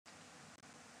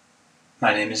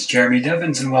My name is Jeremy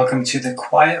Devins, and welcome to the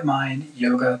Quiet Mind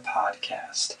Yoga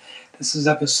Podcast. This is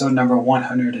episode number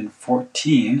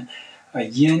 114, a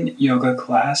yin yoga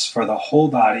class for the whole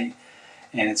body,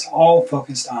 and it's all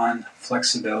focused on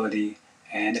flexibility.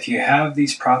 And if you have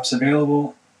these props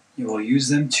available, you will use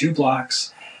them: 2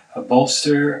 blocks, a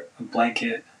bolster, a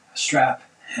blanket, a strap,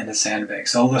 and a sandbag.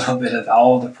 So a little bit of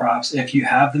all the props. If you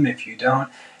have them, if you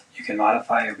don't, you can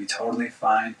modify. It'll be totally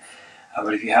fine.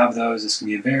 But if you have those, it's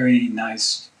going to be a very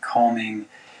nice, calming,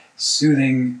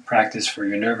 soothing practice for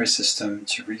your nervous system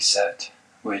to reset,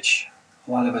 which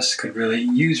a lot of us could really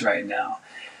use right now.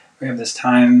 We have this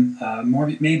time,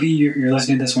 maybe you're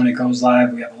listening to this when it goes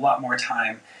live. We have a lot more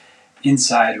time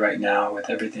inside right now with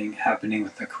everything happening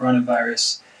with the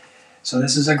coronavirus. So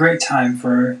this is a great time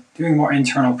for doing more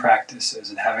internal practices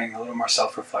and having a little more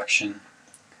self-reflection.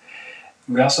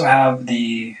 We also have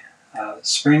the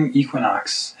spring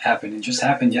equinox happened. It just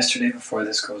happened yesterday before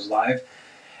this goes live.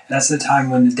 And that's the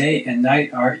time when the day and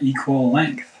night are equal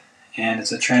length. And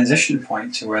it's a transition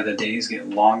point to where the days get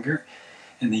longer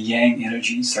and the yang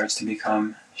energy starts to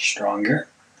become stronger.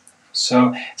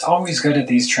 So it's always good at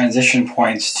these transition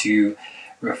points to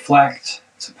reflect,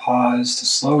 to pause, to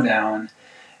slow down.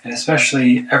 And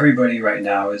especially everybody right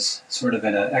now is sort of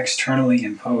in an externally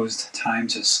imposed time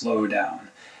to slow down.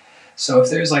 So if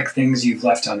there's like things you've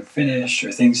left unfinished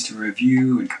or things to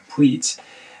review and complete,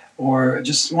 or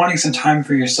just wanting some time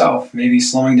for yourself, maybe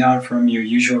slowing down from your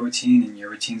usual routine, and your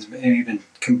routine's maybe been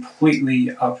completely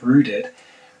uprooted.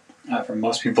 For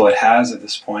most people it has at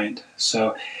this point.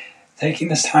 So taking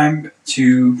this time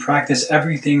to practice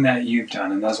everything that you've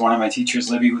done, and as one of my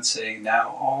teachers, Libby, would say,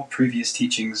 now all previous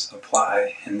teachings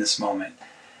apply in this moment.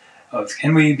 Of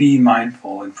can we be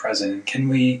mindful and present? Can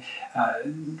we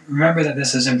remember that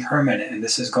this is impermanent and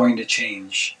this is going to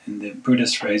change? In the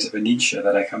Buddhist phrase of anicca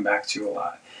that I come back to a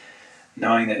lot.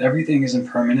 Knowing that everything is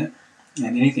impermanent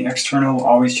and anything external will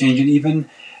always change, and even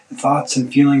the thoughts and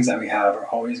feelings that we have are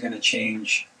always going to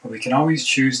change. But we can always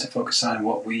choose to focus on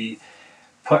what we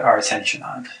put our attention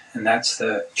on. And that's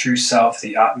the true self,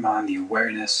 the Atman, the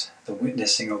awareness, the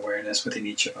witnessing awareness within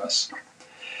each of us.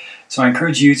 So I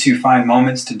encourage you to find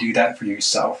moments to do that for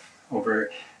yourself over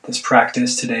this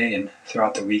practice today and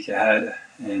throughout the week ahead.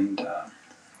 And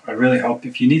I really hope,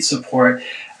 if you need support,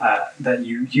 that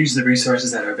you use the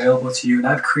resources that are available to you. And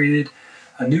I've created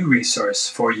a new resource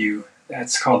for you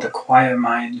that's called the Quiet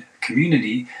Mind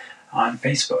Community on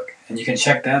Facebook. And you can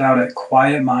check that out at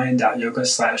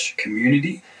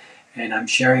quietmind.yoga/community. And I'm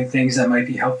sharing things that might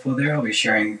be helpful there. I'll be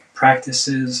sharing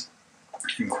practices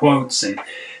and quotes and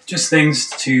just things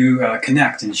to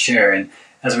connect and share. And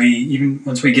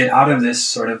once we get out of this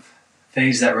sort of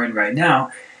phase that we're in right now,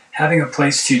 having a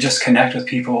place to just connect with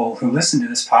people who listen to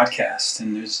this podcast.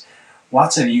 And there's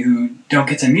lots of you who don't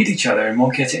get to meet each other and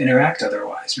won't get to interact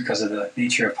otherwise because of the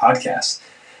nature of podcasts.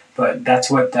 But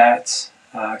that's what that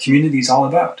community is all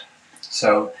about.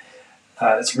 So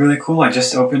it's really cool. I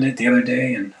just opened it the other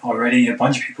day and already a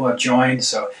bunch of people have joined.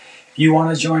 So if you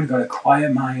want to join, go to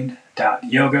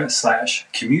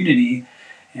quietmind.yoga/community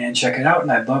and check it out.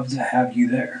 And I'd love to have you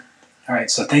there. All right,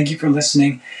 so thank you for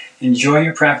listening. Enjoy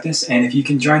your practice. And if you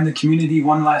can join the community,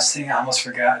 one last thing I almost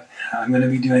forgot. I'm going to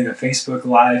be doing a Facebook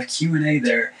Live Q&A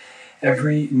there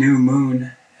every new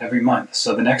moon every month.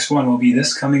 So the next one will be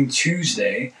this coming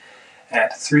Tuesday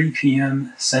at 3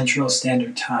 p.m. Central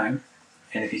Standard Time.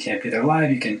 And if you can't be there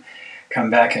live, you can come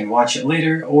back and watch it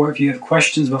later. Or if you have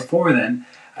questions before then,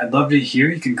 I'd love to hear.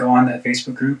 You can go on that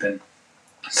Facebook group and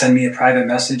send me a private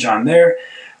message on there,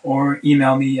 or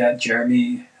email me at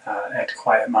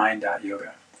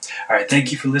jeremy@quietmind.yoga. All right,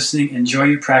 thank you for listening. Enjoy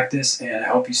your practice, and I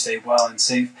hope you stay well and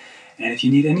safe. And if you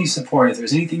need any support, if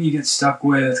there's anything you get stuck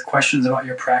with, questions about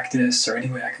your practice, or any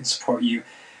way I can support you,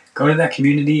 go to that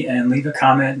community and leave a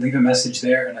comment, leave a message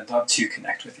there, and I'd love to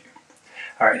connect with you.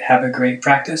 All right, have a great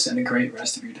practice and a great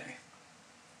rest of your day.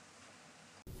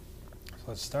 So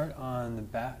let's start on the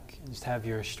back. Just have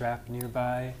your strap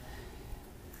nearby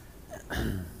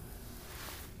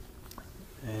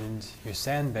and your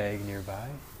sandbag nearby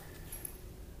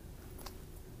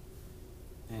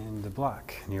and the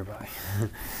block nearby.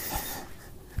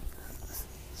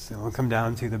 So we'll come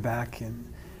down to the back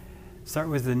and start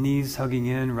with the knees hugging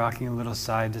in, rocking a little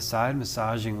side to side,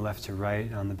 massaging left to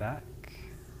right on the back.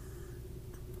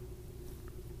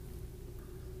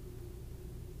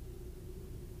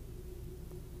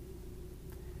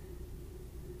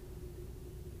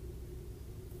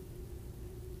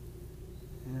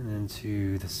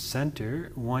 To the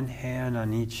center, one hand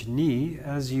on each knee.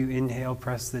 As you inhale,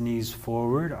 press the knees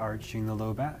forward, arching the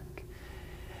low back.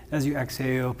 As you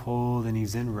exhale, pull the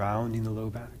knees in, rounding the low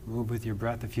back. Move with your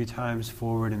breath a few times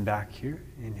forward and back here.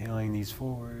 Inhaling knees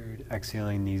forward,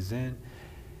 exhaling knees in.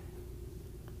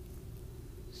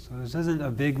 So this isn't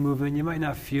a big movement. You might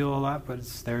not feel a lot, but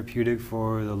it's therapeutic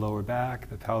for the lower back,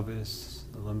 the pelvis,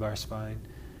 the lumbar spine.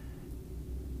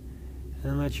 And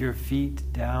then let your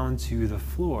feet down to the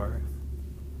floor.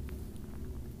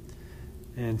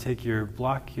 And take your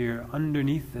block here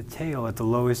underneath the tail at the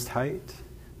lowest height.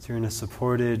 So you're in a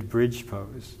supported bridge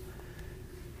pose.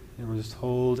 And we'll just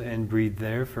hold and breathe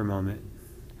there for a moment.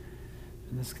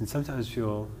 And this can sometimes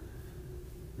feel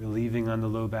relieving on the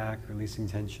low back, releasing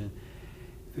tension.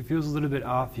 If it feels a little bit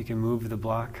off, you can move the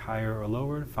block higher or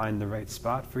lower to find the right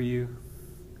spot for you.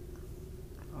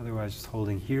 Otherwise, just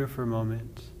holding here for a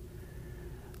moment.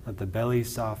 Let the belly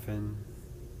soften.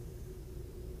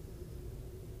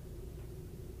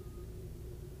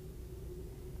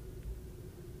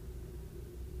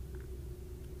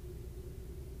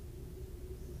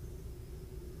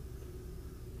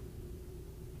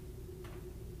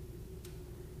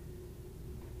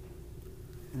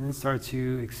 And then start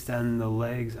to extend the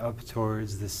legs up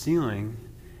towards the ceiling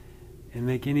and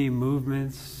make any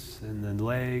movements in the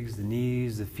legs, the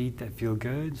knees, the feet that feel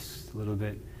good. Just a little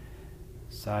bit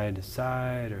side to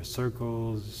side or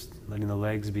circles, just letting the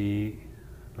legs be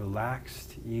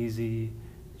relaxed, easy,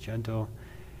 gentle.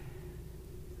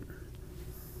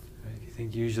 If you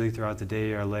think usually throughout the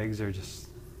day our legs are just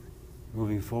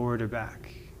moving forward or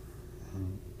back,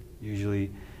 and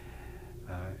usually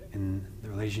in the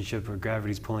relationship where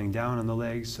gravity's pulling down on the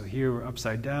legs. So here we're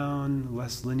upside down,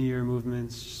 less linear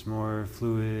movements, just more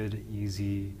fluid,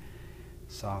 easy,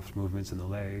 soft movements in the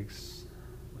legs,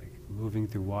 like moving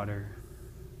through water.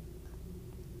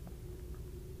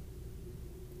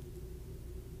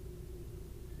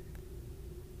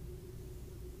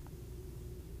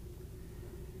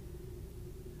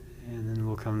 And then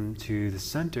we'll come to the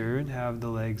center and have the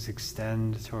legs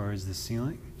extend towards the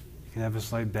ceiling. You can have a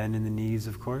slight bend in the knees,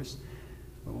 of course.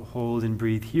 But we'll hold and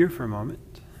breathe here for a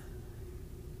moment.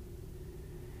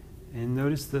 And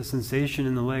notice the sensation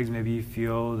in the legs. Maybe you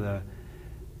feel the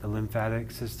lymphatic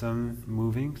system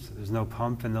moving. So there's no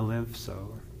pump in the lymph,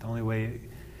 so the only way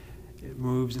it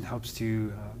moves and helps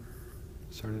to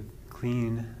sort of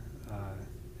clean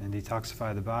and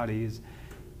detoxify the body is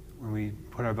when we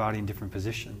put our body in different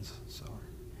positions. So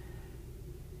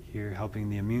here helping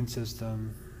the immune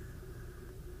system.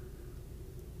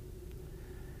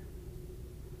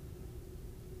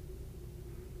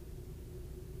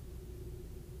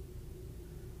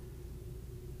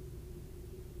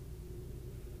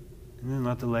 And then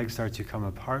let the legs start to come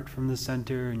apart from the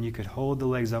center, and you could hold the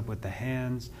legs up with the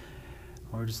hands,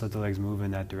 or just let the legs move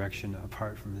in that direction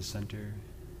apart from the center.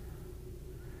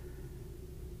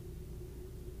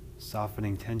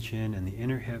 Softening tension in the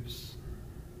inner hips.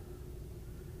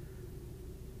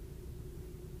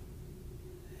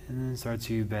 And then start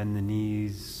to bend the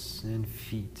knees and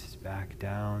feet back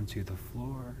down to the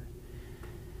floor.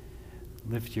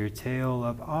 Lift your tail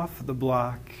up off the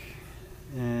block.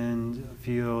 And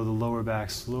feel the lower back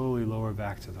slowly lower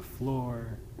back to the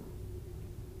floor.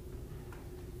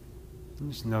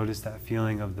 And just notice that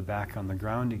feeling of the back on the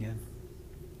ground again.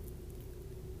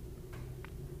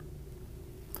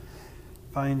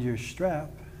 Find your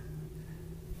strap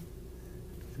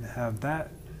and have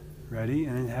that ready,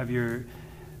 and then have your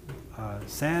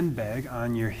sandbag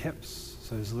on your hips.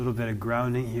 So there's a little bit of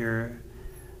grounding here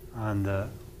on the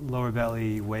lower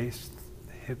belly, waist,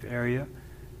 hip area.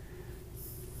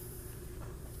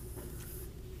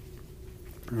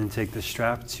 And then take the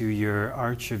strap to your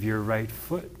arch of your right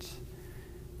foot.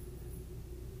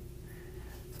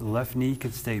 So the left knee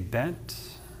could stay bent,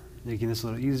 making this a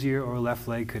little easier, or left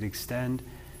leg could extend,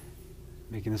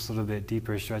 making this a little bit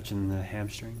deeper stretch in the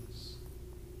hamstrings.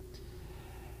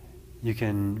 You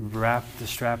can wrap the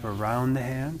strap around the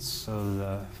hands so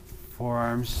the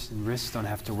forearms and wrists don't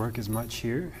have to work as much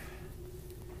here.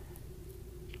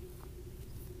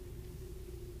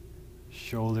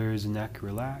 Shoulders, neck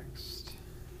relaxed.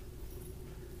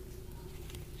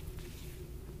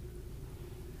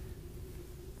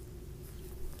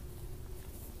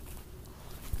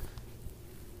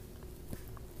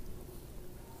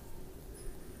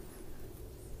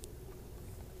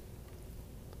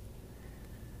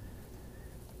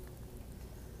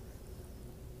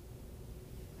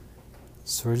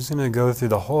 So we're just going to go through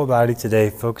the whole body today,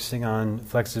 focusing on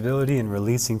flexibility and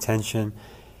releasing tension,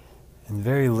 and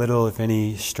very little, if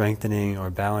any, strengthening or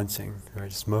balancing, or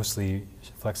just mostly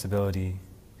flexibility.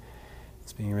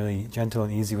 It's being really gentle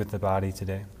and easy with the body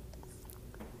today.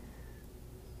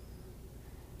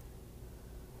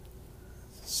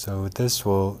 So with this,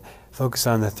 we'll focus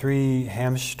on the 3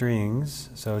 hamstrings.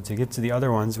 So to get to the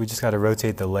other ones, we just got to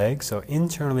rotate the leg. So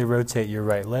internally rotate your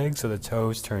right leg so the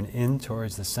toes turn in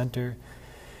towards the center,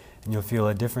 and you'll feel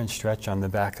a different stretch on the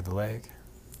back of the leg.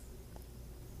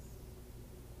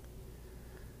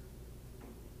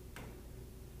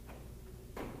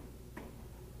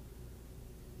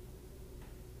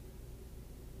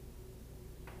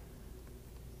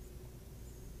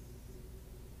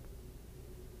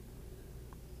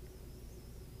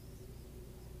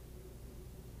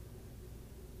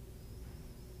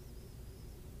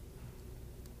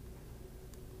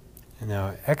 And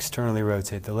now externally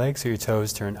rotate the leg so your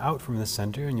toes turn out from the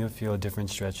center, and you'll feel a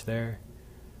different stretch there.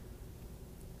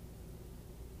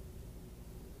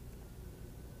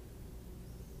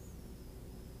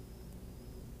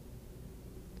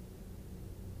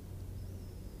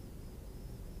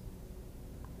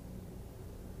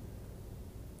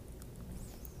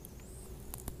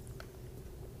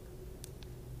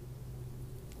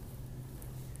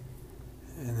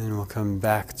 And then we'll come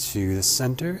back to the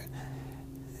center.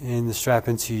 And the strap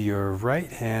into your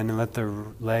right hand and let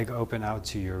the leg open out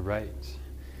to your right.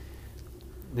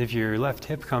 If your left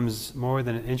hip comes more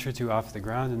than an inch or 2 off the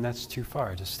ground, then that's too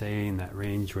far. Just stay in that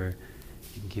range where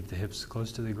you can keep the hips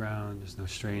close to the ground. There's no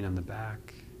strain on the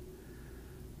back.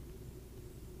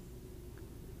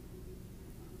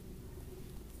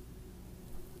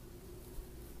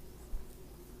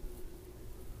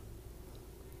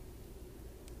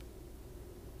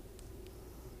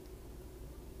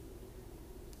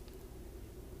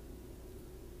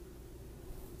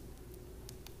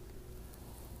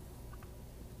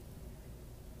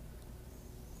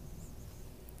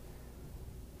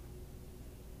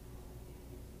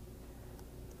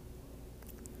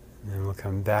 And then we'll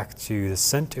come back to the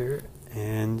center,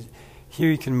 and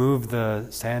here you can move the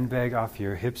sandbag off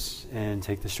your hips and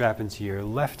take the strap into your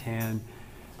left hand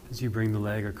as you bring the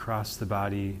leg across the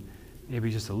body,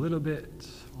 maybe just a little bit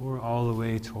or all the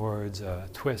way towards a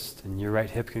twist. And your right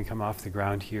hip can come off the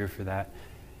ground here for that.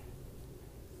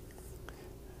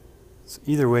 So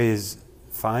either way is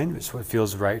fine. It's what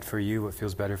feels right for you, what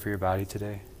feels better for your body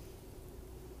today.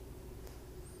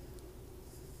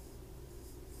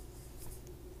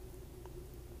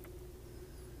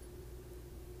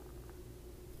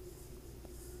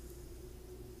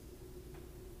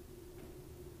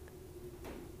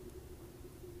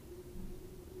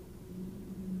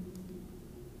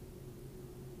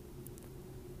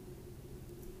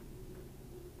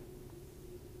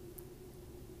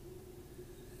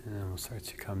 And then we'll start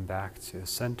to come back to the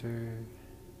center.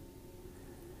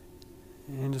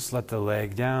 And just let the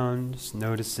leg down, just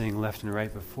noticing left and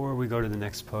right before we go to the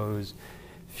next pose,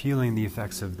 feeling the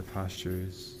effects of the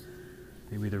postures.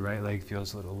 Maybe the right leg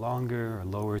feels a little longer or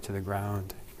lower to the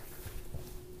ground.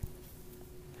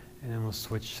 And then we'll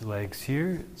switch legs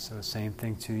here, so same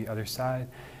thing to the other side.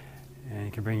 And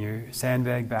you can bring your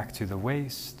sandbag back to the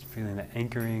waist, feeling the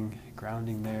anchoring,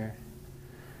 grounding there.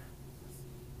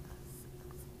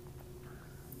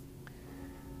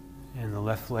 And the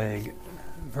left leg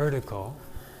vertical,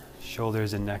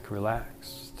 shoulders and neck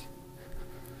relaxed.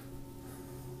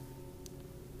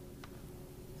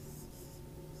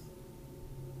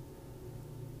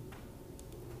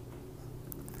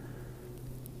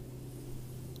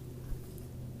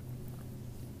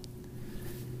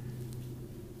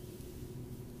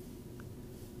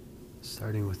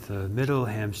 Starting with the middle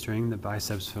hamstring, the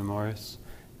biceps femoris,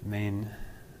 the main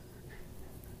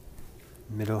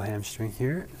middle hamstring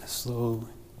here. Slow,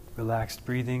 relaxed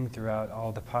breathing throughout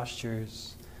all the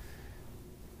postures,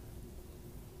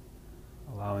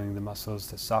 allowing the muscles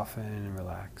to soften and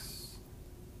relax.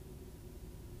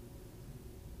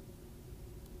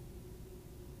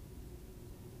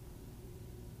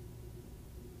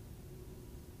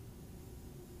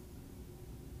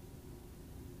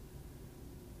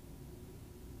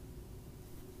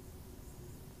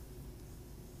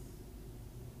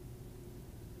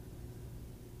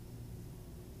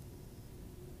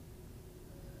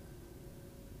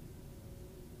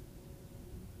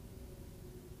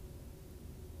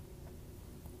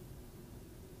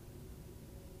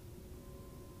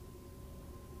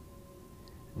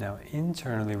 Now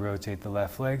internally rotate the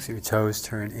left leg so your toes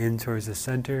turn in towards the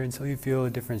center until you feel a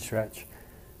different stretch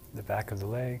in the back of the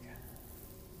leg.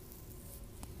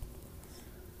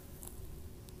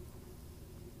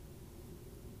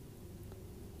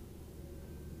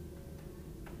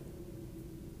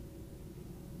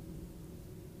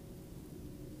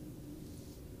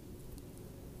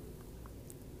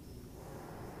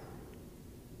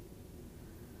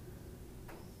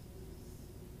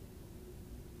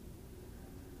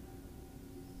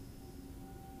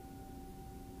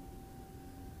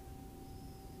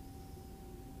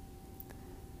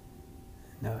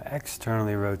 Now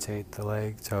externally rotate the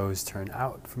leg, toes turn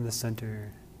out from the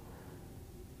center.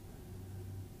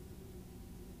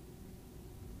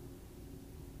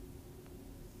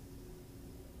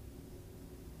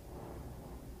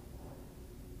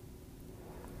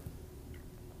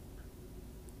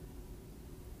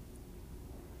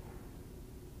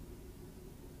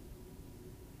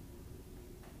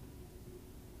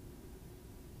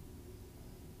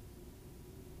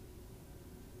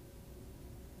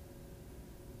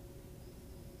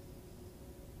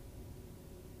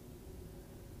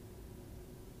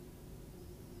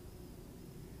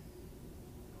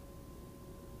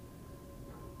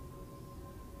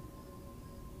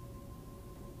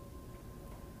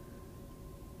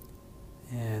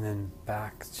 And then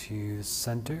back to the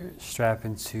center, strap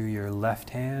into your left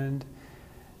hand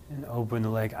and open the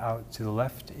leg out to the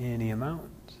left any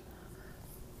amount.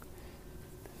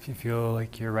 If you feel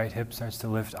like your right hip starts to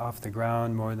lift off the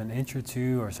ground more than an inch or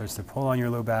two or starts to pull on your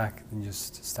low back, then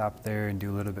just stop there and do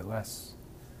a little bit less.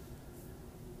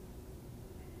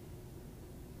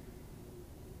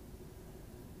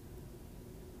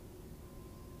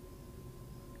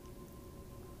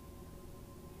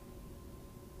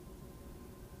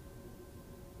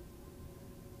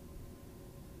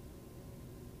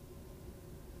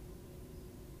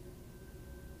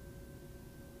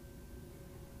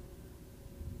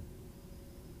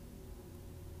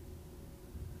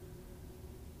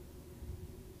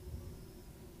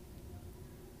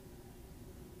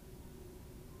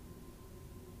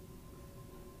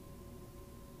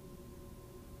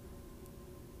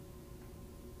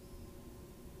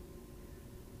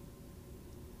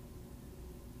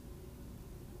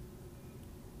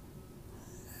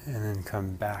 And then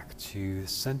come back to the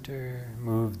center,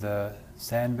 move the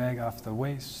sandbag off the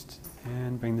waist,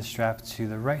 and bring the strap to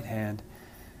the right hand.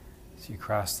 So you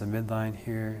cross the midline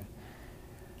here,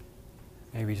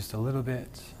 maybe just a little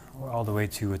bit, or all the way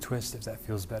to a twist if that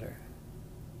feels better.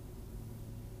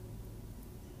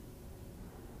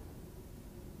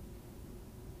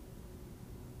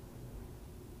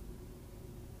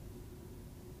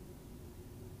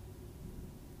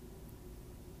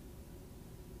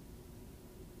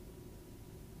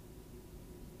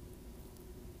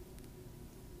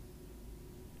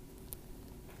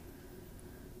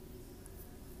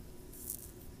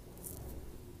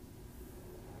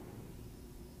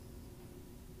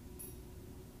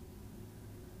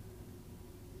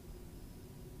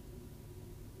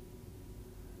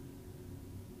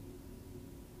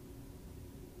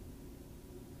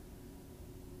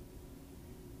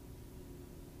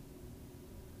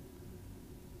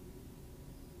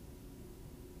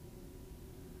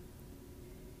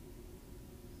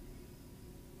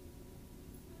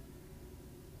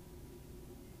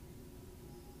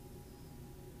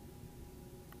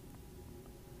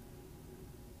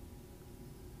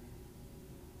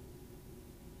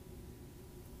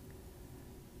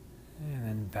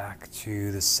 Back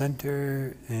to the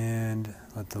center and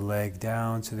let the leg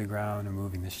down to the ground and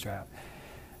moving the strap.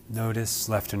 Notice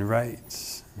left and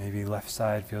right. Maybe left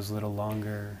side feels a little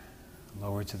longer,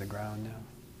 lower to the ground now.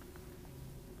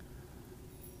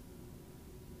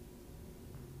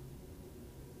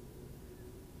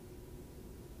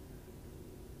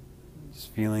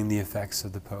 Just feeling the effects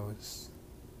of the pose,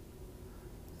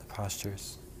 the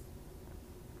postures.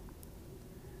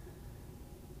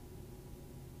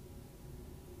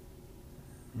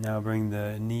 Now bring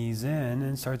the knees in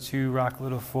and start to rock a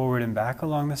little forward and back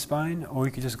along the spine, or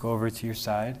you could just go over to your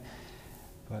side.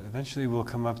 But eventually we'll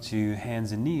come up to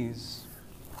hands and knees.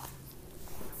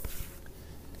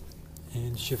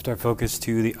 And shift our focus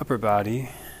to the upper body.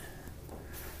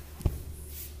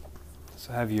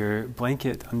 So have your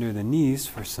blanket under the knees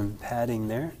for some padding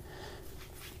there.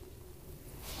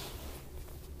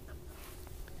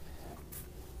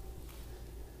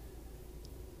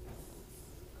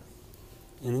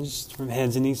 And then just from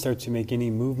hands and knees, start to make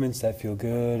any movements that feel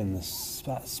good in the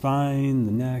spine,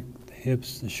 the neck, the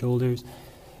hips, the shoulders.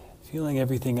 Feeling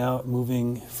everything out,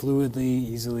 moving fluidly,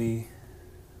 easily.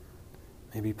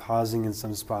 Maybe pausing in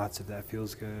some spots if that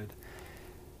feels good.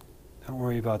 Don't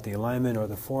worry about the alignment or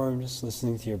the form, just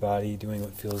listening to your body, doing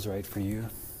what feels right for you.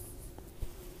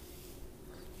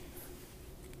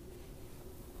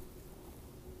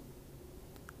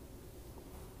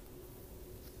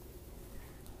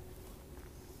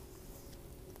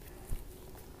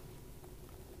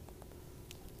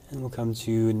 And we'll come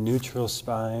to neutral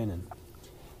spine, and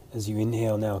as you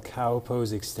inhale now, cow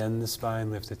pose, extend the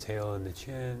spine, lift the tail and the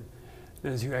chin.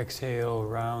 And as you exhale,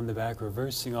 round the back,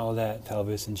 reversing all that,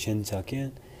 pelvis and chin tuck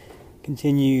in.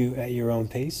 Continue at your own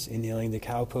pace, inhaling the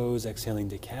cow pose, exhaling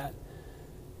to cat.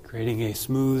 creating a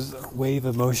smooth wave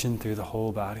of motion through the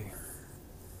whole body.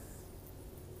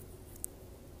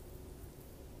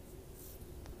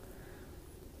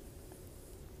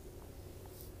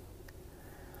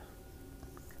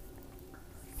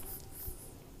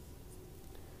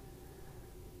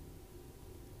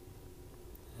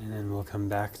 And then we'll come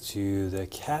back to the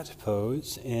cat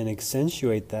pose and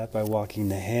accentuate that by walking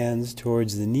the hands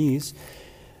towards the knees,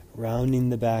 rounding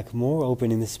the back more,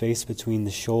 opening the space between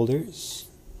the shoulders.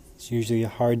 It's usually a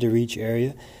hard to reach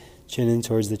area. Chin in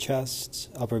towards the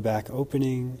chest, upper back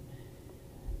opening.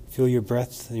 Feel your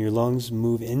breath and your lungs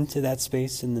move into that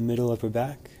space in the middle upper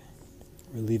back,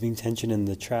 relieving tension in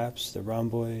the traps, the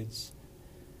rhomboids.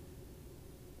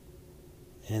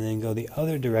 And then go the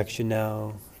other direction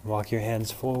now. Walk your hands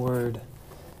forward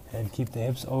and keep the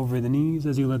hips over the knees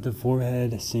as you let the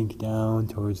forehead sink down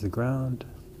towards the ground.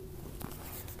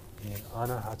 In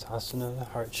Anahatasana,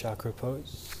 heart chakra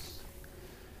pose.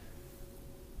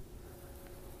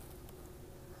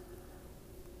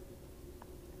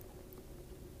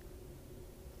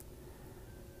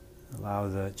 Allow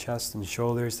the chest and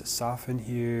shoulders to soften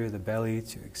here, the belly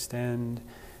to extend,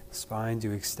 the spine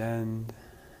to extend.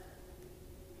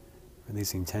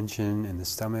 Releasing tension in the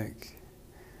stomach,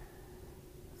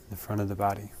 the front of the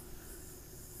body.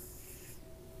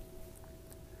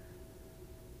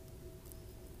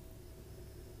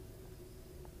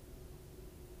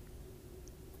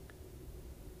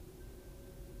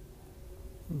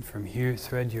 And from here,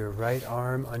 thread your right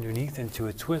arm underneath into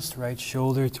a twist, right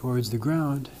shoulder towards the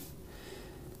ground.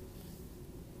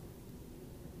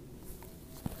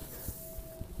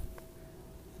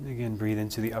 And again, breathe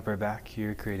into the upper back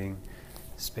here, creating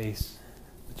space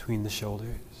between the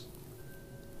shoulders.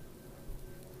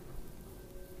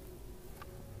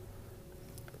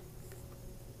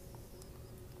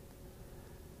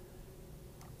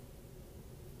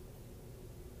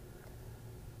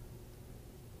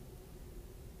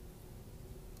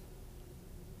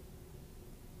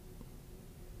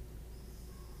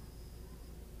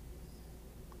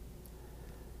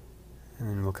 And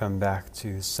then we'll come back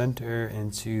to center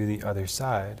and to the other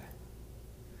side.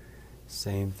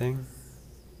 Same thing.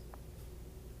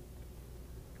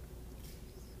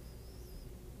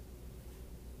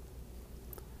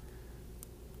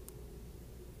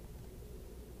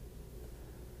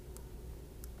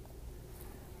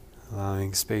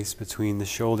 Allowing space between the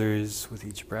shoulders with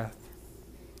each breath.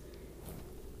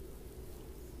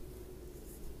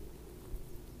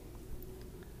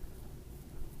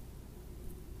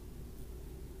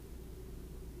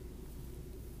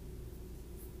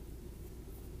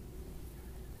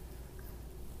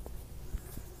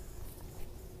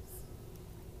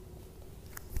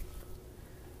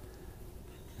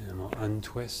 And we'll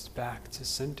untwist back to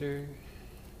center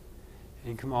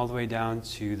and come all the way down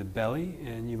to the belly,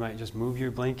 and you might just move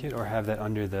your blanket or have that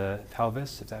under the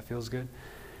pelvis if that feels good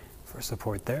for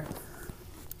support there.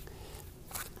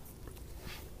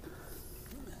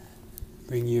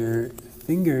 Bring your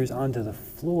fingers onto the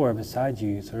floor beside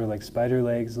you, sort of like spider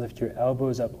legs. Lift your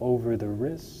elbows up over the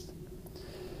wrist.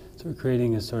 So we're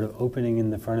creating a sort of opening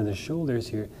in the front of the shoulders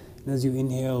here. And as you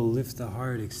inhale, lift the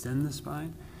heart, extend the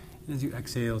spine. And as you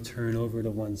exhale, turn over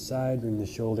to one side, bring the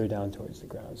shoulder down towards the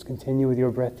ground. Just continue with your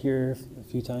breath here a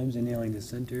few times, inhaling to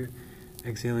center,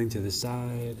 exhaling to the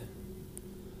side,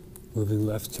 moving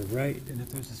left to right. And if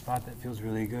there's a spot that feels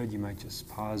really good, you might just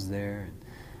pause there and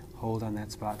hold on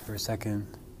that spot for a second.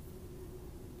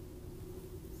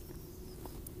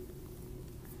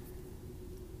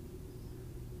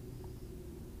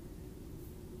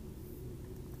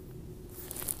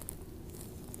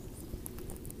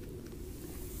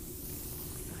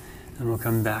 And we'll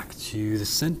come back to the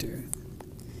center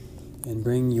and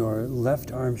bring your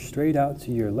left arm straight out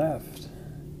to your left.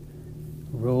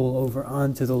 Roll over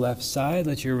onto the left side.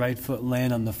 Let your right foot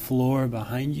land on the floor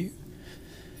behind you.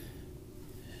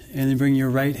 And then bring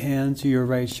your right hand to your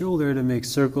right shoulder to make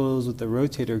circles with the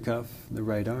rotator cuff, the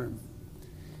right arm.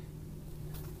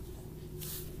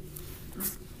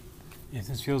 If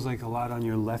this feels like a lot on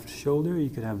your left shoulder, you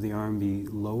could have the arm be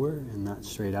lower and not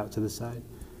straight out to the side.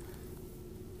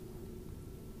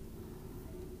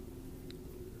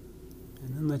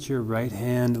 And then let your right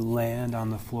hand land on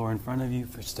the floor in front of you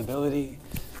for stability.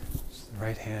 So the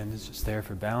right hand is just there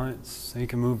for balance. So you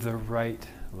can move the right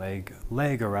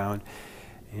leg around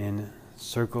in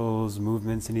circles,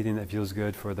 movements, anything that feels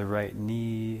good for the right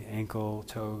knee, ankle,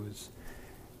 toes,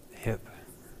 hip.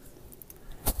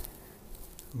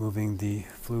 Moving the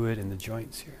fluid in the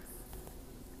joints here.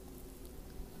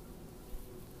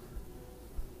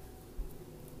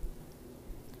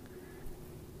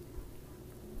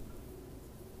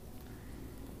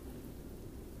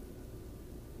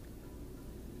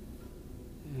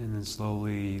 then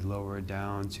slowly lower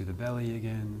down to the belly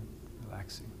again,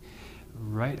 relaxing.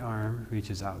 Right arm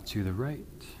reaches out to the right.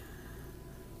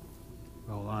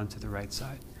 Roll on to the right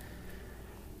side.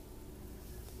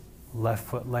 Left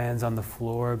foot lands on the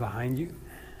floor behind you.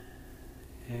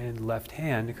 And left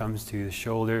hand comes to the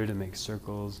shoulder to make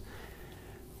circles,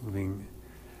 moving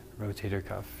rotator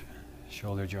cuff,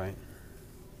 shoulder joint.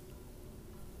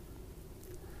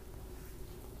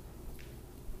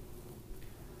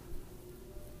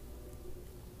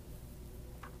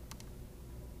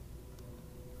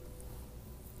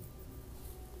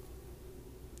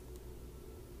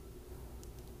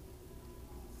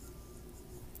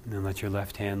 And then let your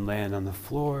left hand land on the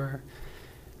floor,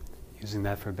 using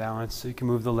that for balance. So you can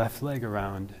move the left leg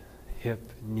around,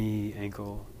 hip, knee,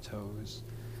 ankle, toes.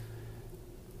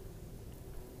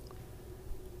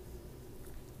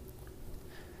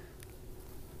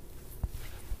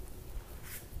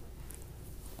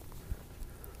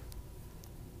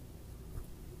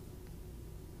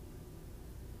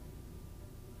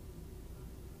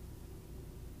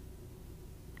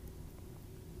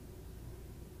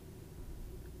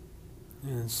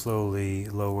 And slowly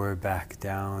lower back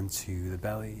down to the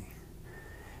belly.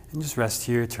 And just rest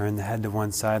here, turn the head to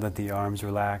one side, let the arms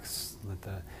relax, let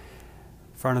the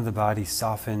front of the body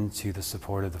soften to the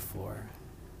support of the floor.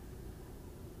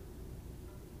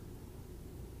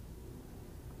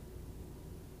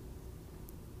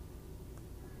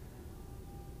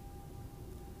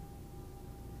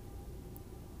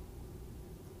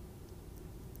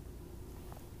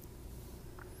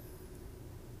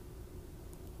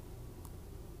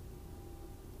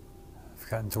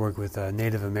 Gotten to work with a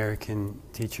Native American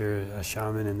teacher, a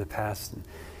shaman in the past, and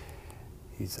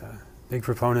he's a big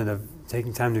proponent of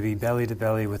taking time to be belly to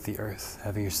belly with the earth,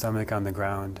 having your stomach on the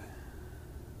ground.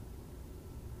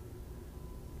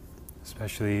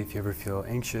 Especially if you ever feel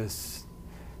anxious,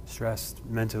 stressed,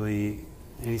 mentally,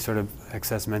 any sort of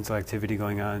excess mental activity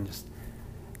going on, just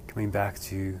coming back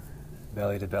to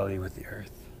belly with the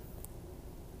earth.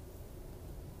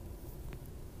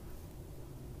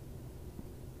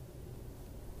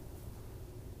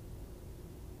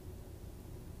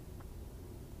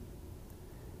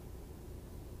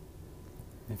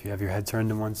 If you have your head turned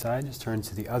to one side, just turn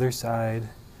to the other side.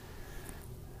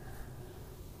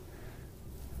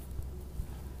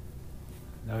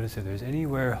 Notice if there's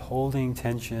anywhere holding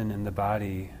tension in the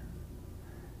body.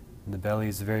 And the belly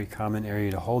is a very common area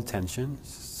to hold tension,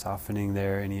 softening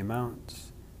there any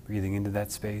amount. Breathing into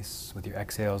that space with your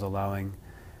exhales, allowing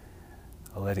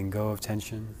a letting go of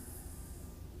tension.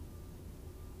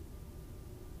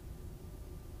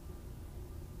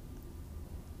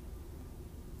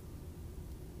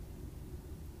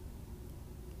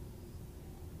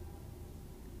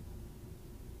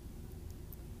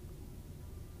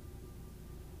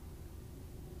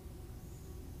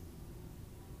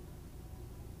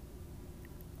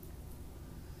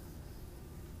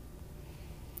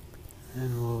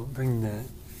 And we'll bring the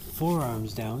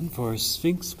forearms down for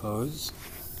Sphinx pose.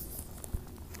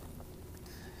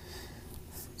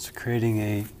 So creating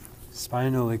a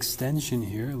spinal extension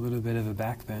here, a little bit of a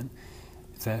back bend.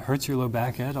 If that hurts your low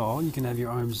back at all, you can have your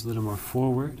arms a little more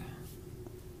forward.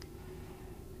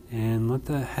 And let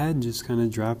the head just kind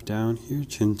of drop down here,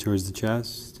 chin towards the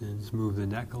chest, and just move the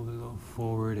neck a little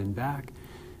forward and back.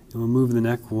 And we'll move the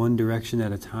neck one direction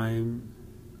at a time.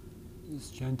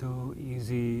 Just gentle,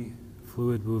 easy,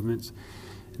 fluid movements,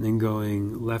 and then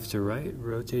going left to right,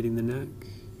 rotating the neck.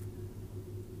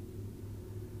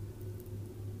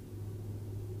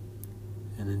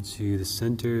 And then to the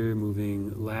center,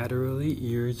 moving laterally,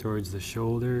 ear towards the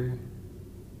shoulder,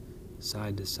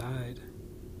 side to side.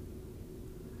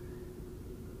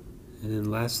 And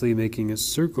then lastly, making a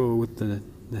circle with the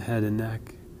head and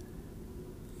neck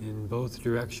in both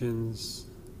directions.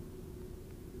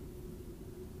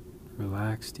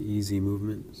 Relaxed, easy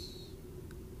movements.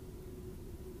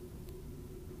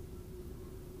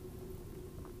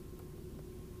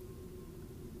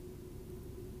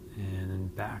 And then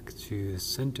back to the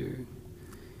center.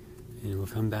 And we'll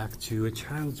come back to a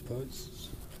child's pose.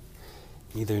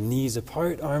 Either knees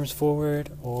apart, arms forward,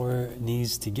 or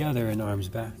knees together and arms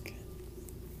back.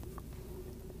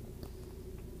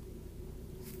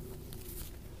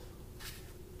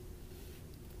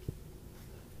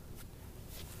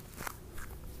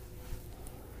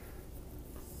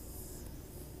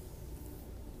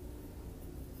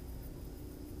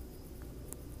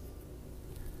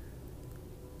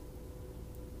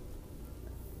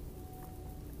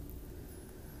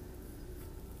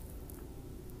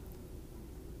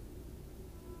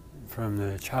 From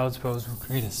the child's pose, we'll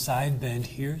create a side bend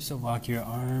here. So walk your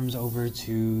arms over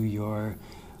to your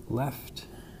left.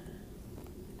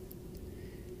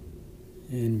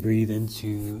 And breathe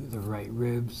into the right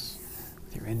ribs.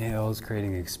 With your inhales,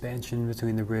 creating expansion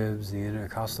between the ribs, the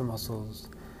intercostal muscles.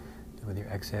 And with your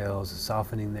exhales,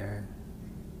 softening there.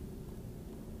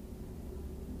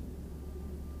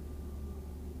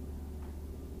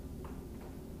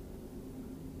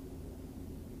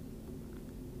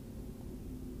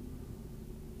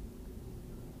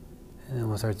 And then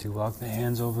we'll start to walk the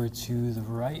hands over to the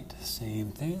right.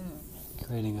 Same thing,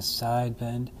 creating a side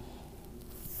bend.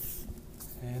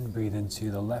 And breathe into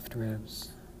the left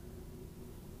ribs.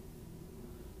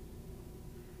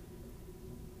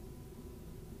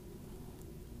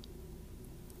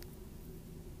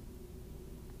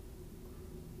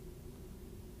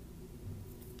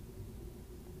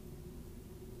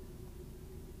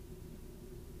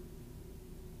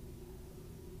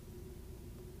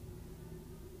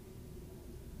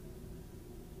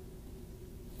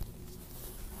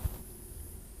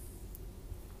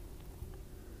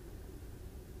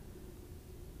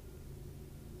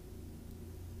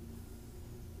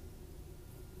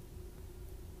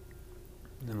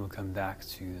 Then we'll come back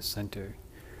to the center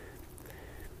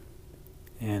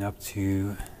and up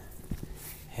to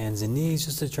hands and knees,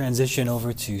 just to transition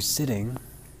over to sitting.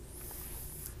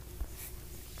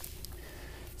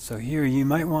 So here you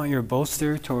might want your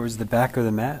bolster towards the back of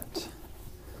the mat.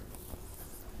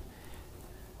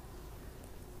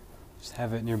 Just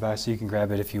have it nearby so you can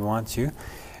grab it if you want to.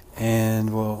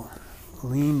 And we'll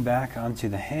lean back onto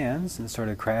the hands in sort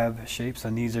of crab shape, so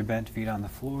knees are bent, feet on the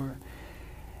floor.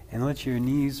 And let your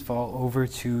knees fall over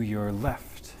to your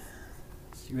left.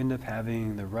 So you end up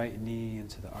having the right knee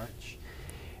into the arch.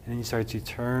 And then you start to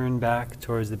turn back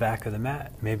towards the back of the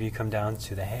mat. Maybe you come down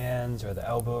to the hands or the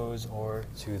elbows or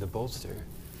to the bolster.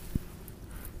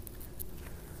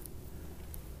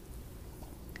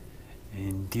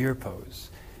 In deer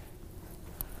pose.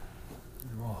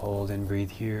 And we'll hold and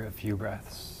breathe here a few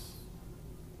breaths.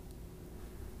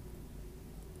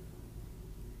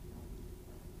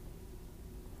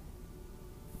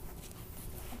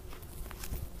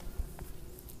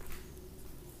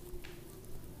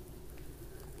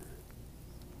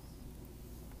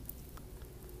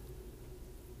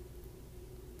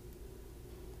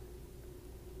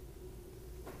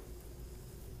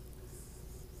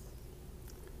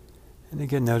 And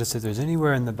again, notice if there's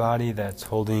anywhere in the body that's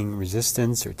holding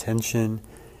resistance or tension.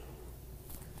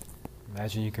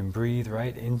 Imagine you can breathe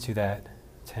right into that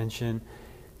tension,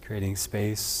 creating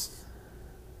space.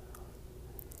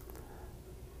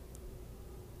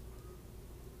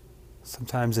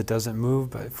 Sometimes it doesn't move,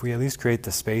 but if we at least create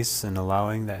the space and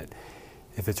allowing that,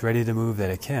 if it's ready to move, that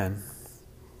it can,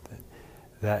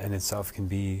 that in itself can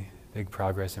be big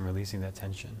progress in releasing that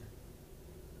tension.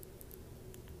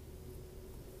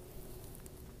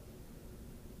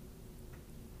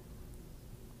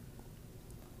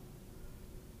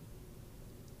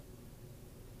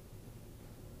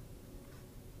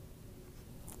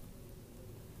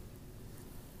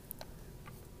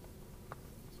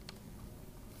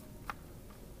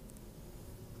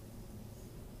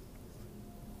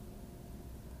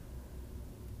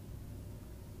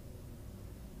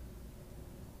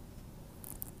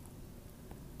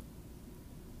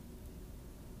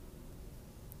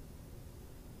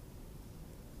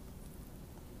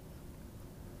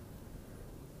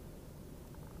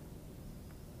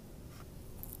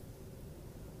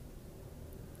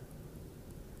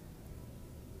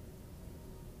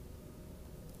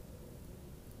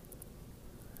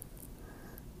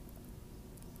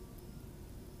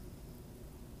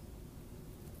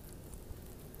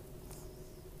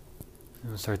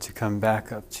 We'll start to come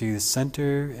back up to the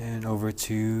center and over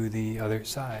to the other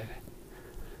side.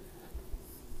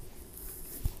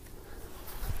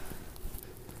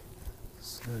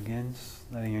 So again, just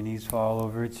letting your knees fall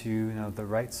over to the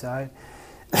right side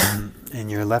and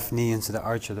your left knee into the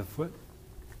arch of the foot.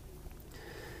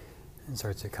 And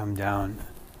start to come down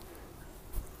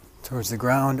towards the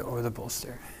ground or the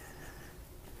bolster.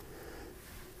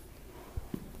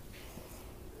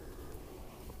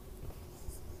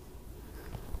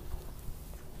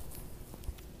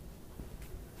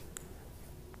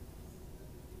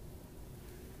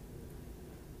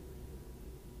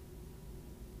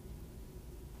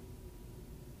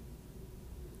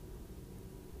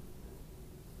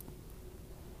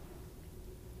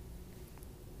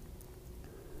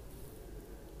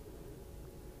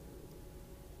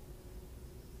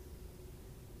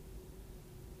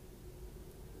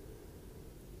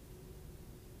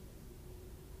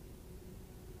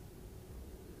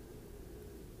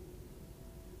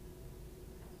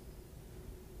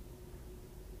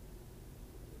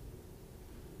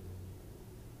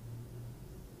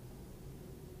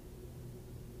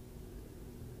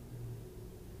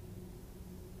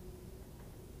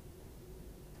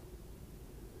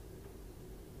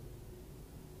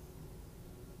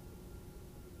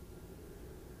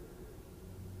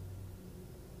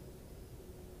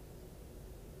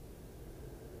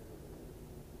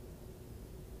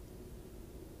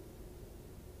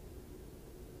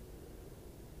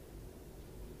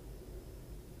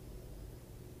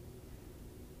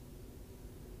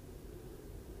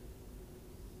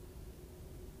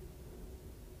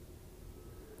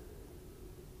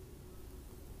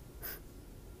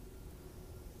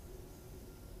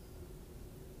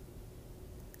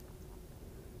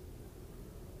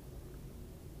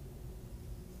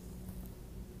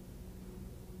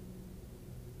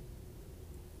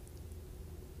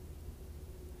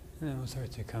 And then we'll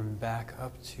start to come back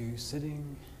up to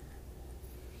sitting.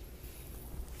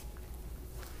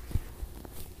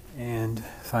 And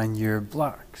find your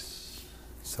blocks.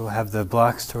 So we'll have the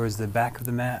blocks towards the back of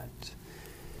the mat.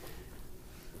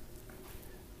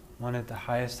 One at the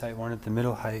highest height, one at the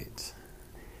middle height.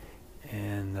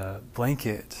 And the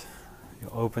blanket, you'll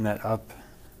open that up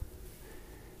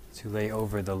to lay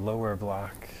over the lower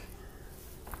block.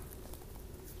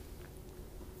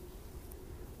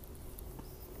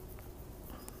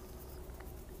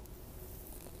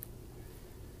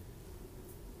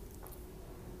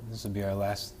 This will be our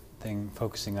last thing,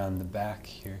 focusing on the back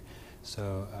here.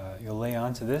 So you'll lay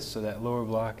onto this, so that lower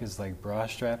block is like bra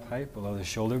strap height below the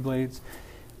shoulder blades.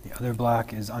 The other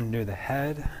block is under the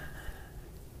head.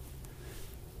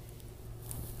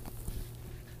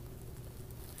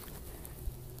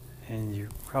 And you're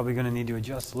probably going to need to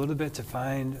adjust a little bit to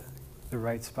find the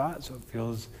right spot so it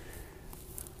feels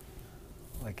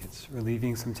like it's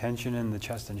relieving some tension in the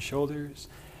chest and shoulders.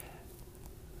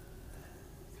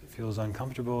 If it feels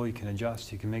uncomfortable, you can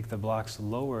adjust. You can make the blocks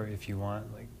lower if you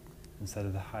want, like instead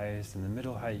of the highest and the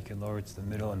middle height, you can lower it to the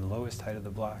middle and the lowest height of the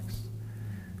blocks.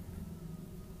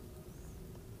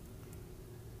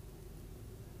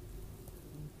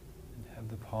 And have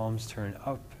the palms turn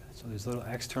up. So there's a little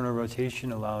external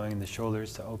rotation, allowing the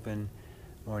shoulders to open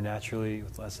more naturally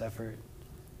with less effort.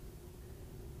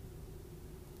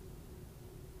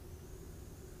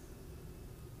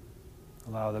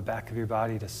 Allow the back of your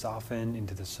body to soften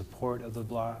into the support of the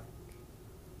block.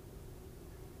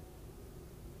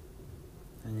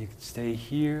 And you can stay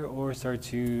here or start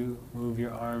to move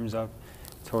your arms up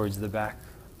towards the back,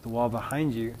 the wall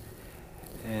behind you,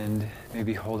 and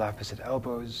maybe hold opposite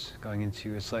elbows, going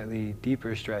into a slightly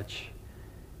deeper stretch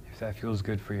if that feels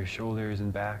good for your shoulders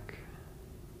and back.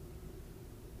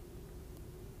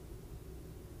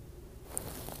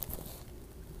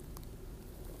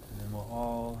 And then we'll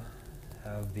all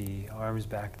have the arms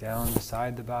back down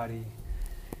beside the body.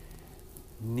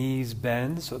 Knees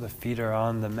bend so the feet are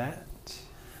on the mat.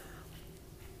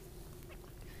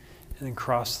 And then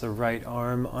cross the right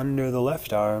arm under the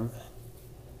left arm,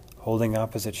 holding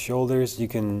opposite shoulders. You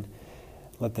can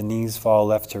let the knees fall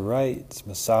left to right,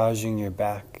 massaging your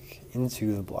back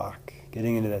into the block,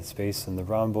 getting into that space in the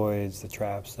rhomboids, the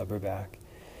traps, the upper back.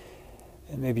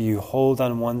 And maybe you hold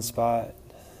on one spot,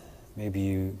 maybe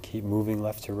you keep moving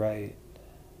left to right.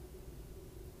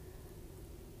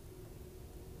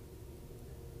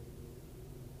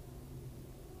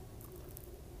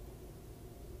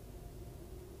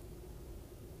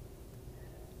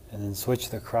 And then switch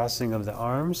the crossing of the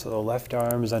arms, so the left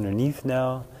arm is underneath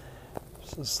now.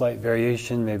 Just a slight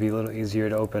variation, maybe a little easier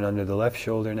to open under the left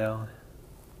shoulder now.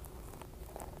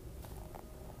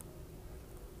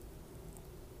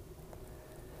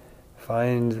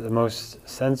 Find the most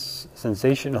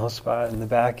sensational spot in the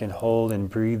back and hold and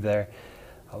breathe there,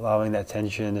 allowing that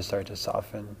tension to start to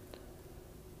soften.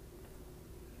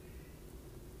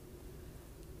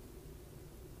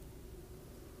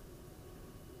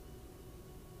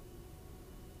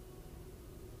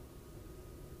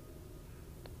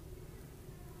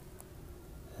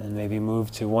 And maybe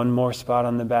move to one more spot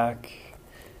on the back,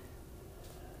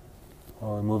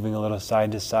 or moving a little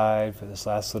side to side for this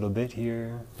last little bit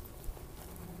here.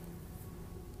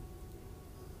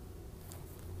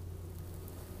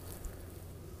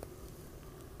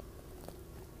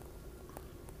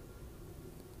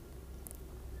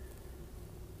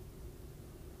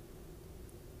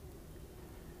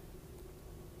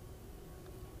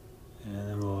 And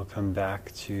then we'll come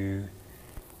back to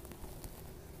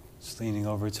just leaning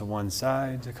over to one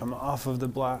side to come off of the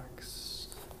blocks.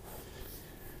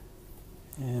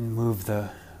 And move the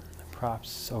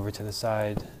props over to the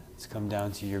side to come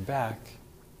down to your back.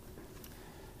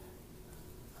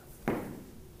 And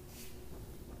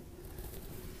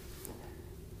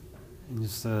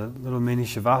just a little mini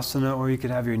Shavasana, or you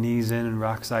could have your knees in and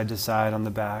rock side to side on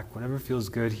the back. Whatever feels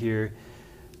good here.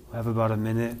 We'll have about a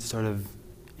minute sort of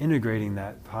integrating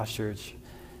that posture.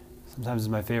 Sometimes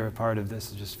my favorite part of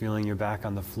this is just feeling your back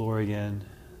on the floor again.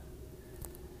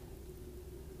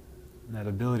 And that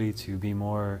ability to be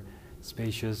more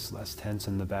spacious, less tense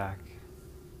in the back.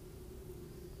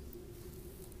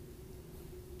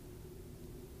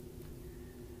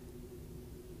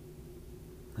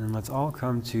 And let's all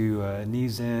come to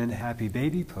knees in, happy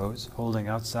baby pose, holding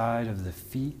outside of the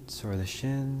feet or the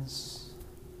shins.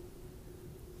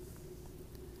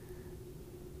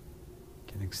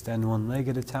 Can extend one leg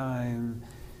at a time,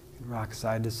 can rock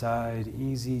side to side,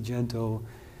 easy, gentle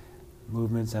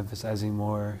movements, emphasizing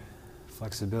more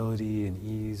flexibility and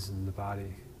ease in the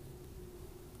body.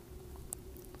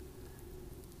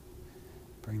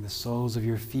 Bring the soles of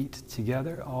your feet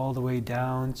together all the way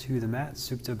down to the mat,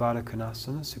 Supta Baddha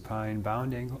Konasana, supine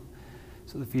bound angle.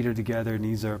 So the feet are together,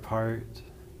 knees are apart.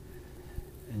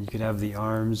 And you could have the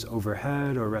arms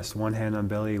overhead or rest one hand on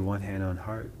belly, one hand on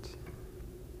heart.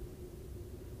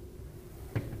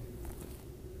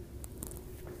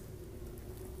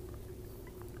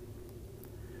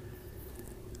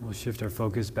 We'll shift our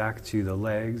focus back to the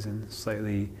legs and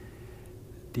slightly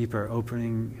deeper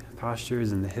opening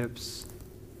postures in the hips.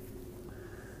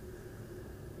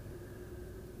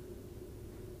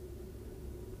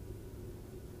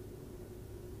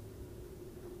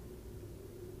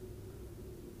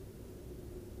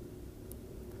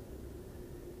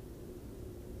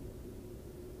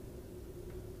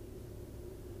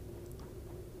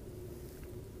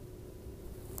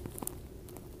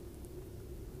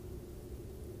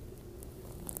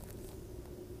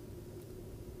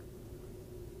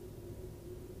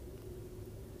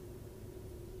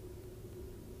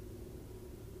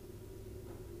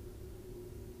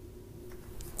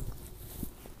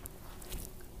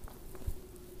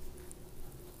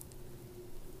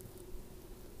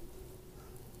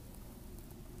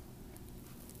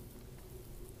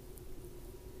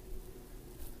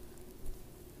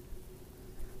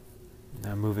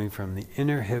 Now moving from the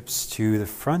inner hips to the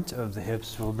front of the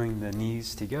hips, we'll bring the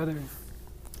knees together.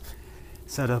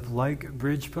 Set up like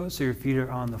bridge pose, so your feet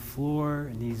are on the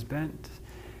floor, knees bent.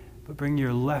 But bring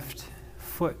your left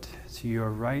foot to your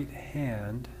right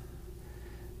hand,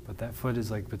 but that foot is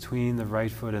like between the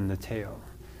right foot and the tail.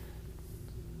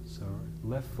 So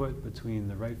left foot between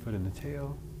the right foot and the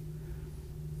tail.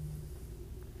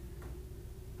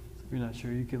 So if you're not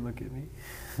sure, you can look at me.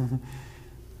 So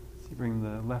you bring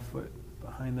the left foot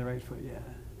behind the right foot, yeah.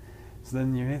 So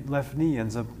then your left knee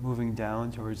ends up moving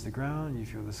down towards the ground. You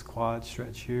feel this quad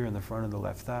stretch here in the front of the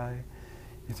left thigh.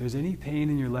 If there's any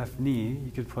pain in your left knee, you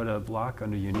could put a block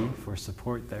under your knee for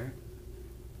support there.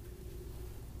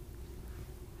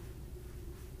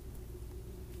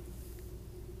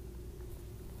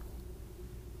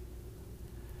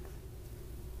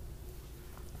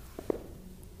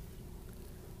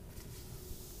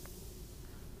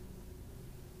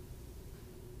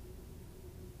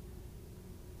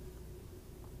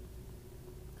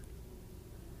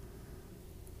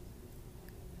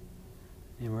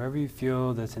 And wherever you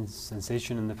feel the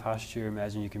sensation in the posture,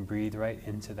 imagine you can breathe right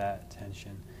into that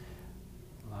tension,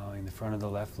 allowing the front of the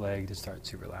left leg to start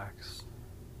to relax.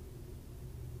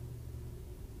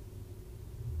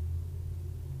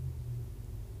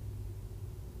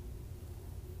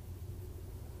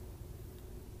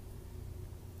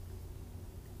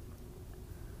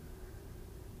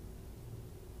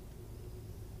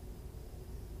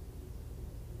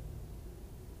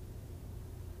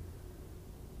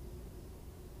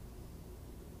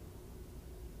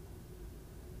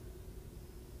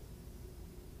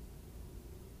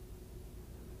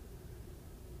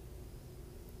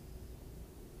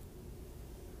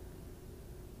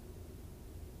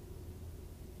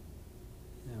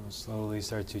 Slowly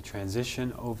start to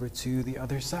transition over to the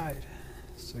other side.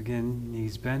 So again,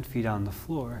 knees bent, feet on the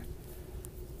floor.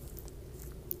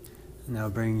 Now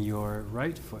bring your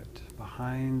right foot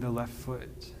behind the left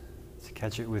foot to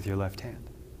catch it with your left hand.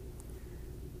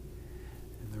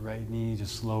 And the right knee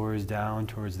just lowers down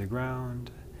towards the ground.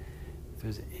 If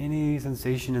there's any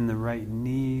sensation in the right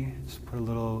knee, just put a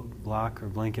little block or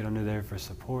blanket under there for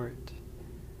support.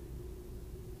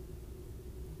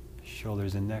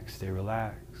 Shoulders and neck stay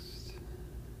relaxed.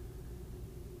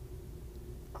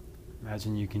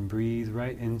 Imagine you can breathe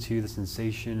right into the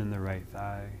sensation in the right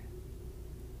thigh.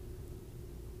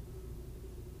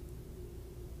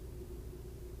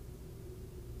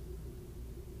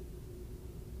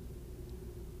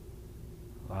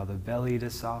 Allow the belly to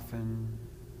soften.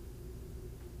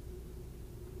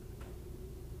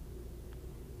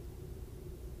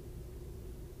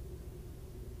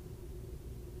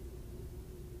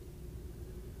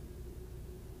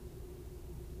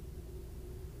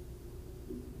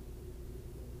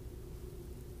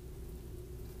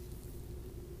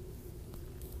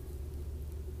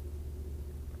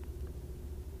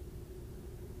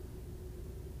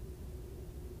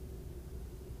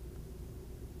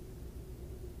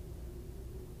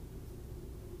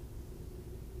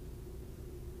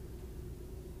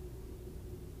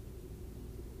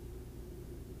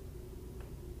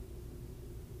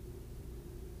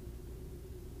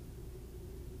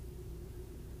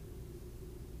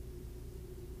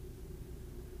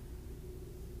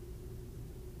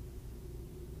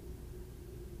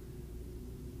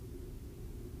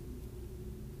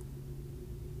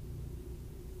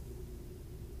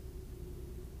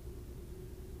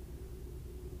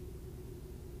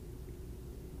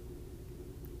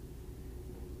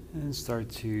 And start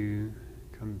to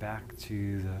come back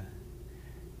to the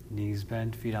knees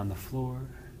bent, feet on the floor.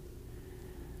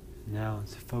 Now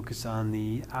let's focus on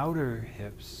the outer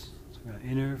hips. So we got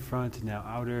inner, front, now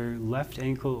outer. Left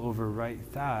ankle over right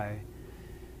thigh.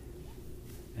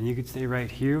 And you could stay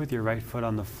right here with your right foot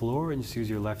on the floor and just use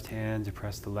your left hand to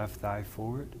press the left thigh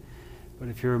forward. But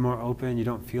if you're more open, you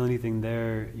don't feel anything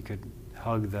there, you could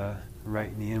hug the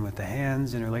right knee in with the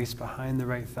hands, interlace behind the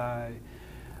right thigh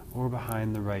or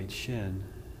behind the right shin.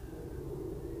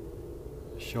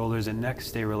 Shoulders and neck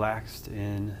stay relaxed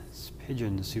in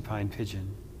pigeon, supine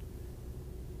pigeon.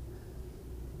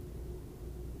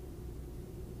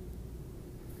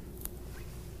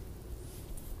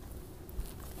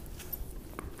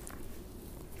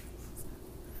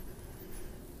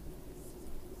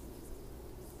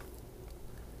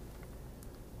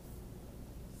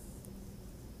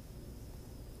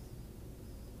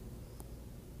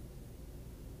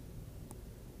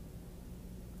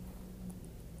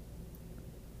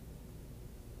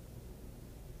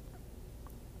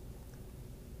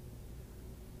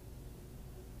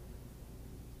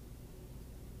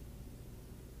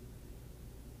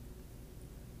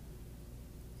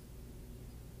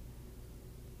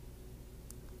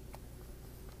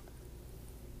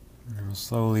 And we'll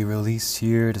slowly release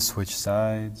here to switch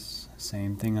sides.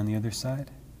 Same thing on the other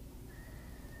side.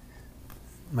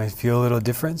 Might feel a little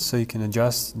different, so you can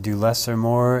adjust, do less or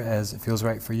more as it feels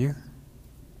right for you.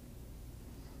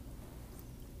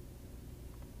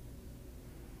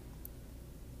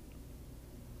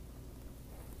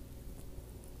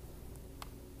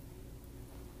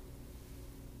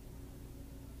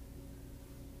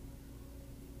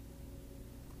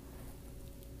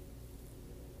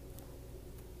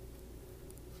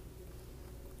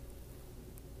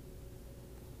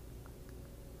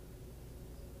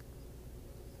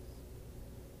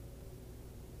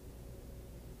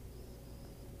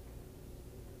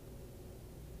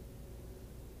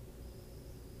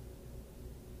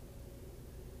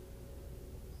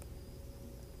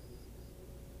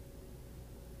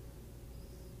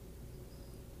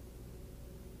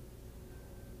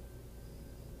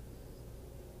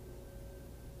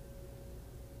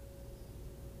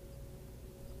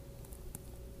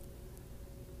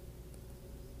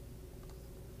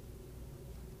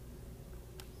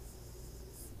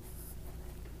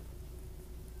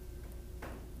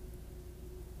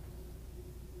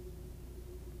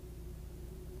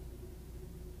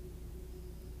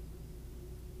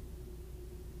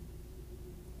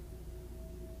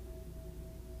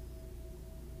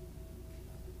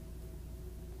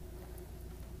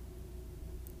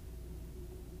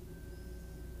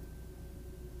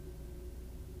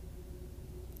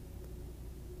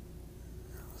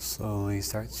 Slowly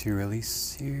start to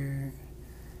release here.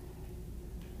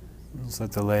 Just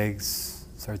let the legs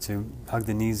start to hug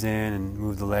the knees in and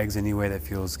move the legs any way that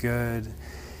feels good.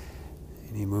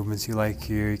 Any movements you like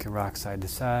here, you can rock side to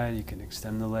side, you can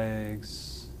extend the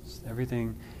legs. Just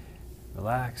everything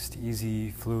relaxed,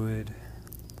 easy, fluid.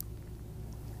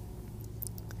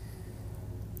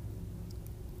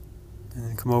 And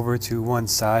then come over to one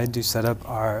side to set up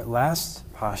our last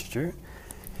posture.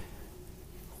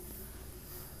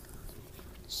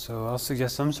 So I'll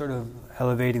suggest some sort of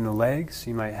elevating the legs.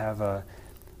 You might have a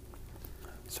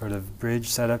sort of bridge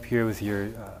set up here with your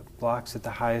blocks at the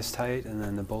highest height and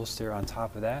then the bolster on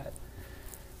top of that.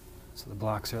 So the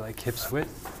blocks are like hips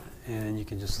width, and you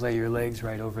can just lay your legs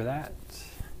right over that.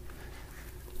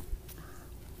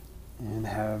 And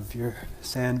have your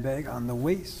sandbag on the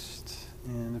waist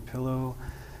and a pillow,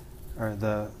 or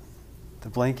the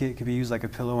blanket could be used like a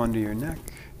pillow under your neck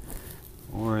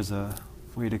or as a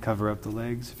way to cover up the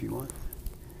legs if you want.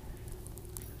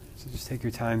 So just take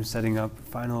your time setting up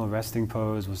final resting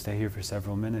pose. We'll stay here for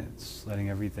several minutes, letting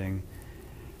everything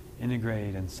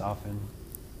integrate and soften.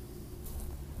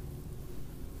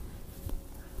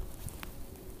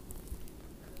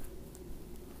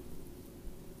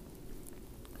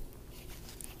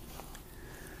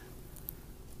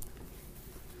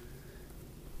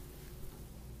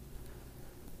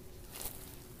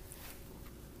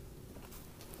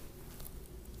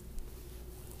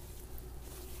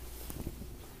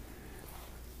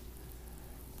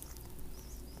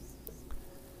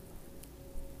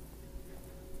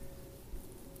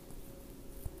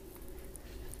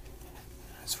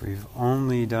 So we've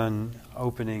only done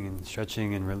opening and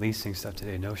stretching and releasing stuff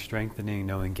today, no strengthening,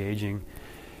 no engaging.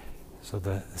 So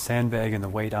the sandbag and the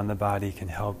weight on the body can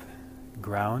help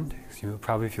ground. So you'll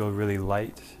probably feel really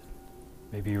light,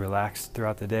 maybe relaxed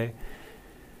throughout the day.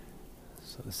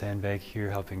 So the sandbag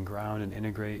here helping ground and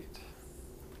integrate.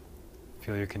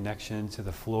 Feel your connection to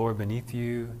the floor beneath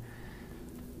you,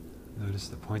 Notice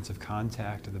the points of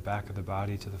contact of the back of the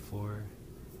body to the floor.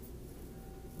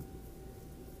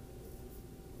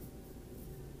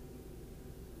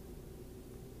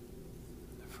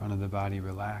 The front of the body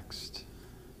relaxed.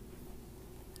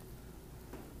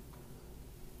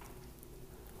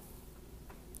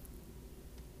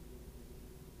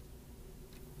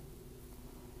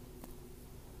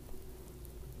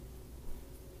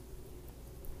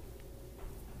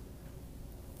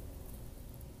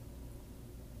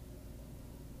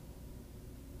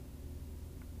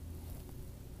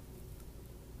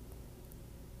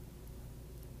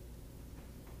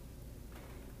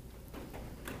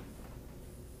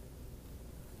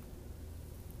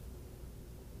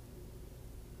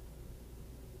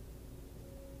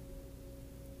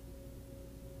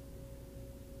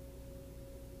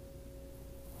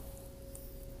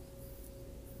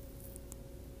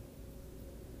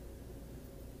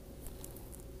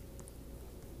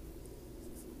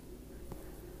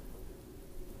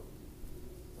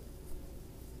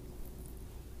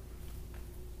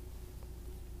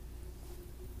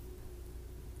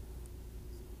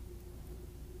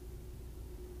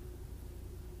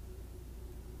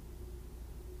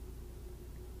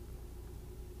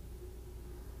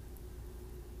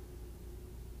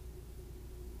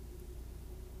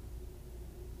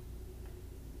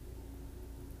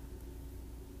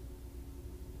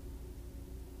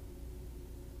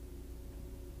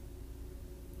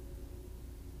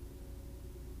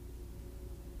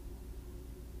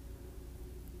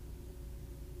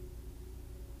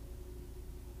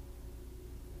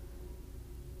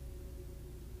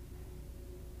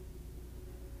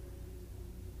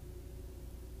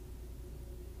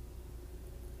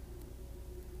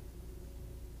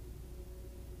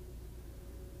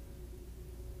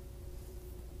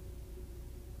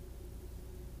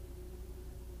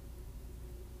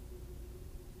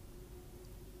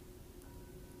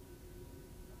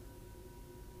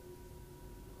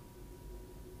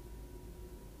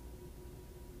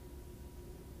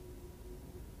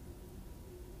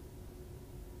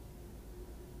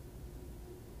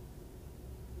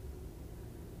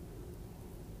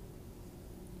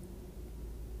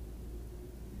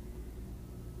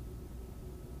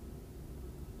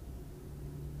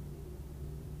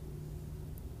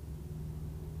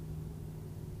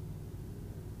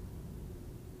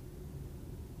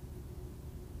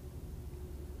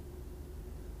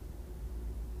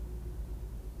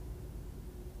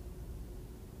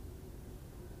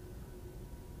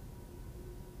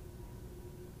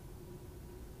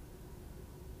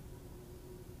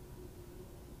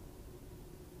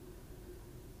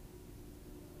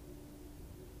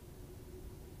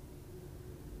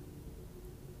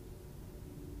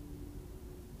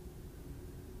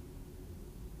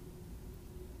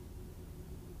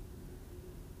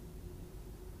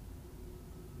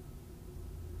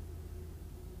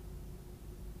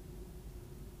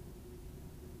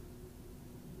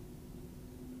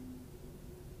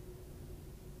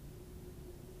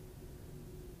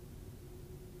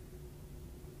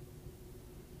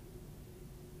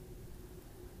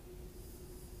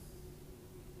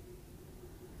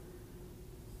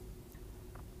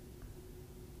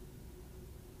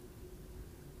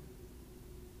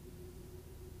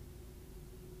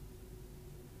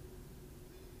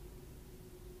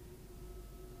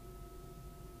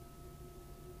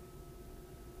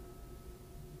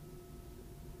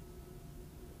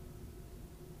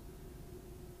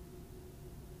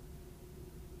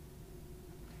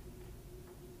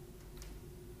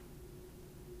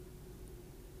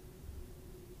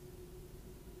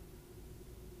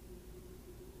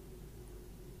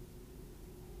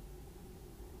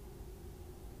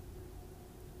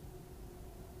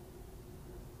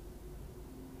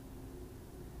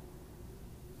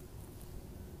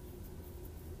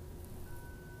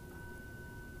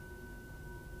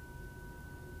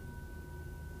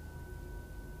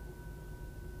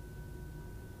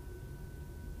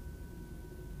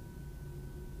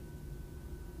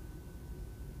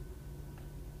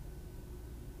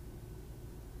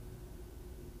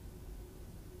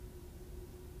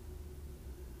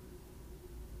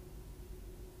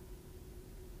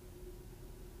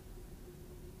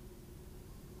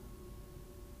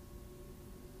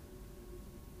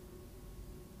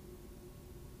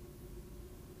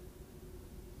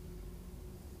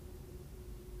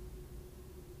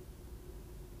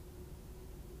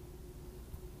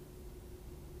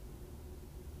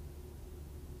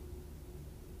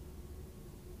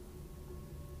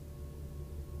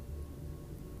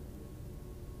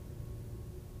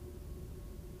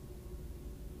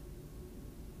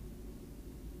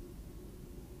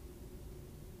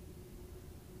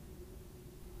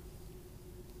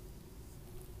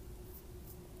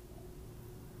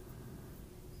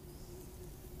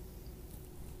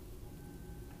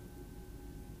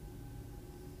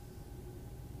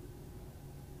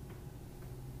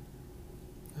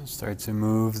 Start to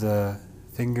move the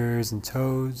fingers and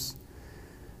toes,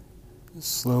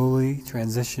 slowly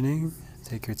transitioning.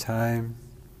 Take your time,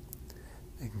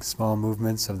 making small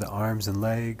movements of the arms and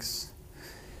legs.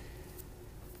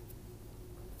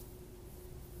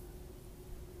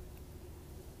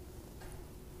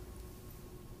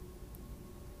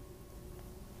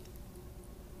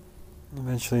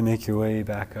 Eventually make your way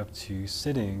back up to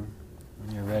sitting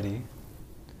when you're ready.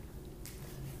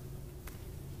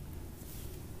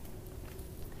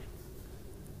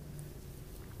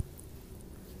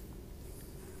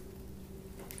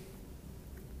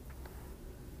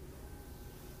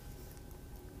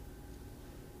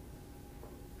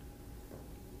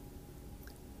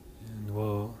 And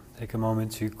we'll take a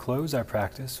moment to close our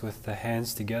practice with the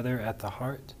hands together at the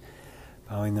heart.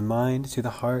 Bowing the mind to the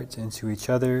heart and to each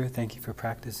other. Thank you for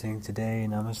practicing today.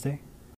 Namaste.